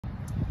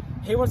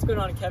Hey, what's going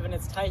on, Kevin?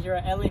 It's Ty here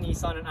at LA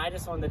Nissan, and I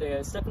just wanted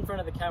to step in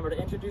front of the camera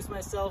to introduce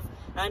myself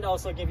and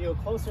also give you a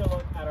closer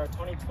look at our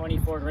 2020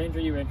 Ford Ranger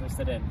you're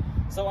interested in.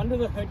 So under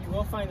the hood, you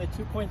will find the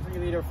 2.3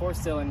 liter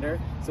 4-cylinder,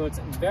 so it's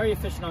very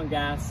efficient on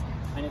gas,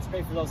 and it's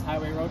great for those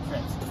highway road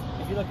trips.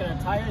 If you look at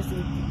our tires,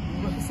 you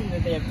will see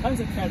that they have tons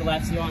of tread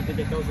left, so you don't have to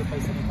get those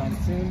replaced anytime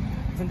soon.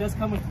 This one does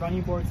come with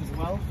running boards as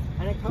well,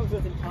 and it comes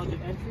with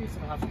intelligent entry, so you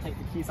don't have to take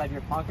the keys out of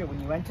your pocket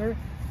when you enter.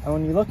 And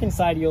when you look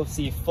inside, you'll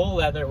see full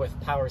leather with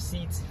power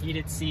seats,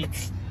 heated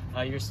seats,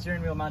 your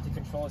steering wheel mounted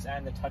controls,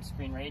 and the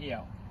touchscreen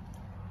radio.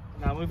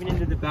 Now moving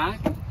into the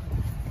back,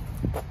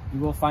 you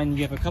will find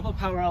you have a couple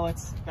power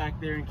outlets back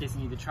there in case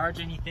you need to charge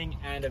anything,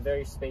 and a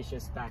very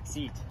spacious back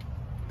seat.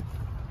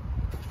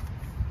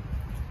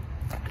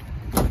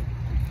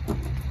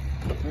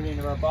 Moving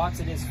into our box,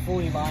 it is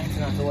fully lined, so you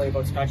don't have to worry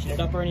about scratching it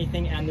up or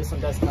anything, and this one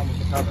does come with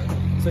the cover.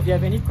 So if you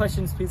have any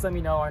questions, please let me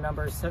know. Our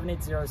number is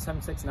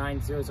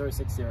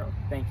 780-769-0060.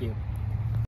 Thank you.